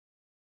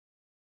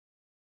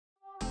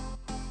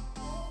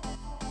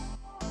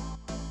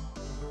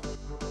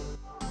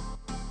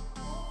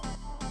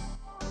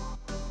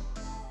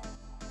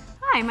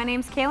Hi, my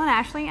name's Keaghlan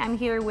Ashley. I'm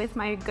here with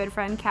my good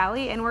friend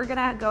Cali, and we're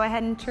gonna go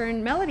ahead and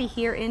turn Melody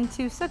here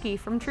into Sookie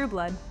from True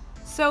Blood.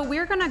 So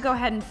we're gonna go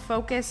ahead and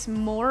focus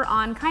more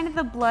on kind of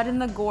the blood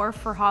and the gore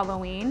for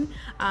Halloween.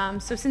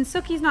 So since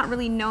Sookie's not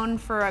really known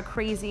for a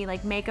crazy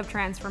like makeup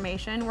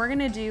transformation, we're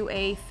gonna do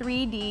a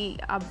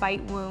 3D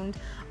bite wound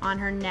on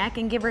her neck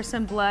and give her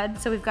some blood.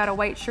 So we've got a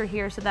white shirt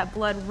here so that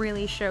blood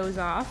really shows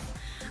off.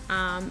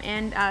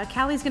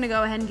 Callie's gonna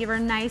go ahead and give her a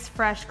nice,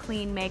 fresh,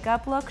 clean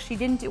makeup look. She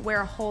didn't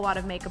wear a whole lot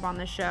of makeup on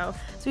the show,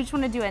 so we just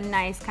wanna do a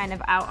nice kind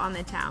of out on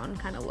the town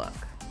kind of look.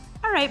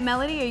 All right,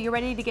 Melody, are you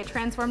ready to get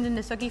transformed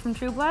into Sookie from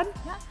True Blood?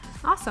 Yeah.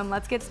 Awesome,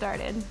 let's get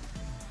started.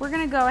 We're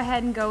gonna go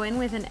ahead and go in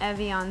with an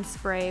Evian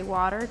spray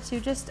water to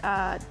just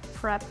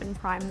prep and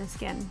prime the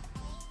skin.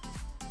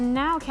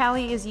 Now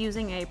Callie is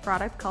using a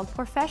product called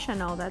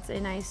Professional. That's a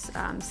nice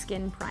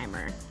skin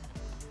primer.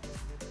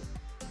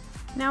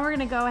 Now we're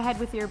gonna go ahead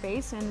with your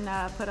base and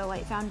put a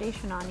light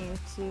foundation on you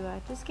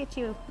to just get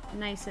you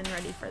nice and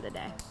ready for the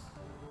day.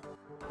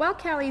 While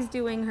Callie's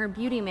doing her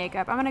beauty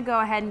makeup, I'm gonna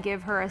go ahead and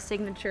give her a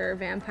signature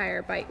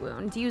vampire bite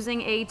wound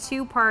using a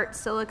 2-part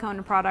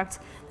silicone product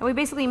that we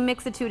basically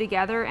mix the two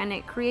together, and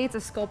it creates a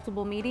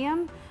sculptable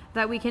medium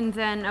that we can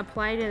then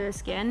apply to the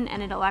skin,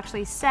 and it'll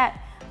actually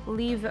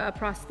leave a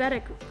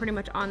prosthetic pretty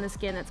much on the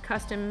skin that's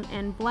custom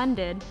and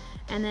blended,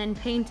 and then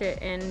paint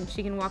it, and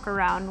she can walk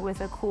around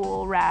with a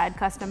cool, rad,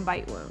 custom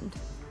bite wound.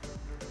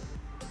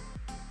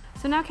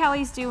 So now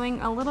Callie's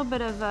doing a little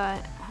bit of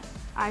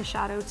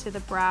eyeshadow to the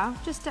brow,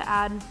 just to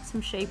add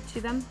some shape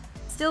to them.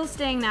 Still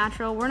staying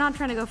natural. We're not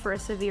trying to go for a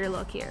severe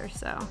look here,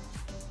 so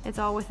it's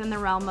all within the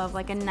realm of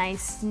like a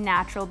nice,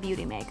 natural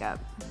beauty makeup.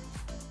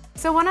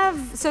 So one of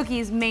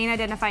Sookie's main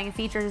identifying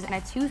features is a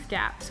tooth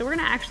gap. So we're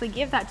gonna actually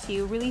give that to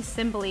you really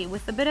simply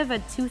with a bit of a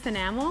tooth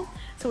enamel.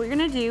 So what you're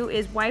gonna do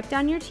is wipe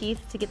down your teeth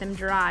to get them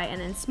dry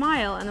and then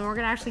smile, and then we're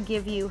gonna actually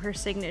give you her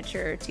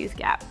signature tooth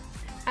gap.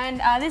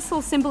 And this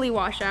will simply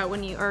wash out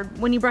when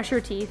you brush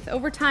your teeth.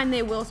 Over time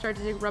they will start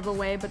to rub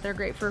away, but they're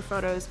great for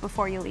photos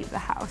before you leave the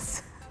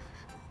house.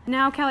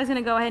 Now Callie's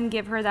gonna go ahead and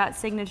give her that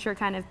signature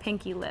kind of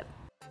pinky lip.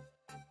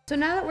 So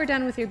now that we're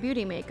done with your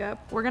beauty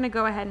makeup, we're gonna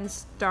go ahead and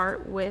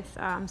start with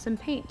some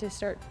paint to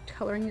start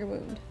coloring your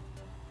wound.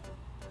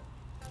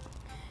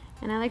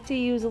 And I like to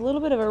use a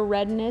little bit of a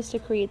redness to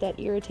create that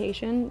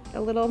irritation,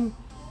 a little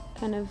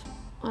kind of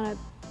on a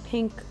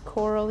pink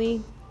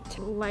corally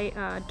to light,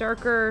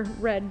 darker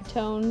red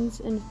tones,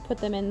 and put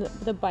them in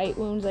the bite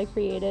wounds I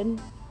created.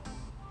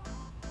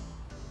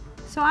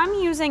 So I'm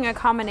using a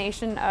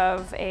combination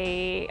of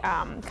a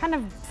kind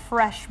of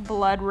fresh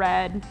blood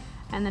red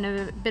and then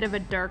a bit of a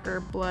darker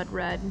blood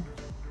red,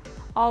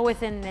 all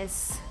within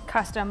this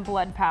custom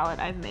blood palette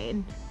I've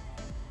made.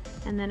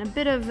 And then a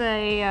bit of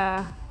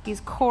these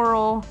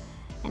coral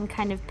and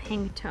kind of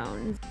pink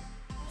tones.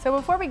 So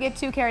before we get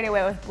too carried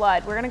away with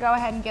blood, we're gonna go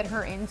ahead and get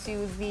her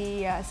into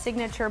the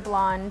signature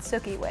blonde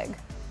Sookie wig.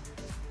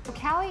 So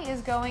Callie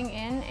is going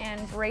in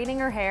and braiding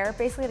her hair,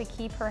 basically to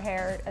keep her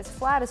hair as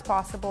flat as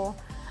possible.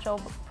 She'll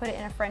put it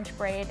in a French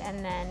braid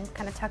and then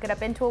kind of tuck it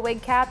up into a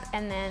wig cap,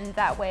 and then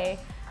that way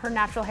her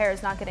natural hair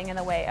is not getting in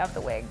the way of the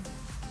wig.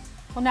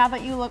 Well, now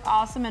that you look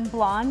awesome and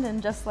blonde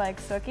and just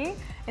like Sookie,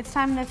 it's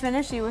time to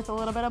finish you with a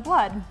little bit of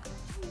blood.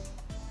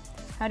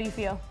 How do you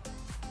feel?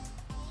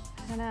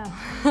 I don't know.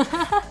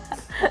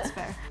 That's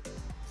fair.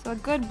 So a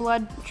good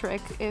blood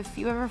trick, if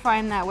you ever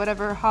find that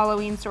whatever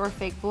Halloween store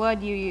fake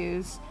blood you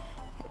use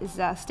is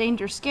stained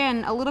your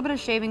skin, a little bit of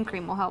shaving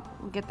cream will help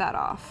get that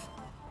off.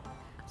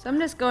 So I'm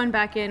just going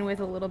back in with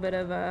a little bit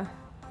of a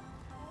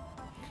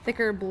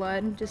thicker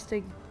blood just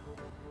to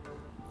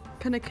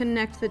kind of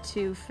connect the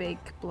two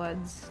fake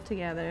bloods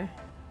together.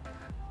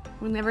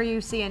 Whenever you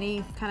see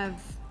any kind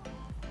of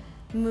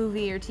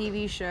movie or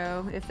TV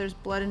show, if there's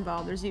blood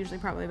involved, there's usually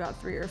probably about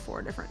 3 or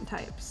 4 different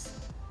types.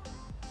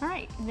 All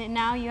right,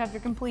 now you have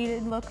your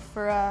completed look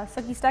for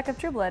Sookie Stack of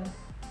True Blood.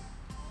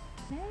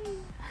 Hey,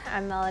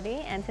 I'm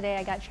Melody, and today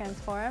I got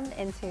transformed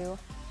into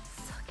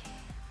Sookie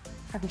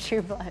from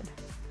True Blood.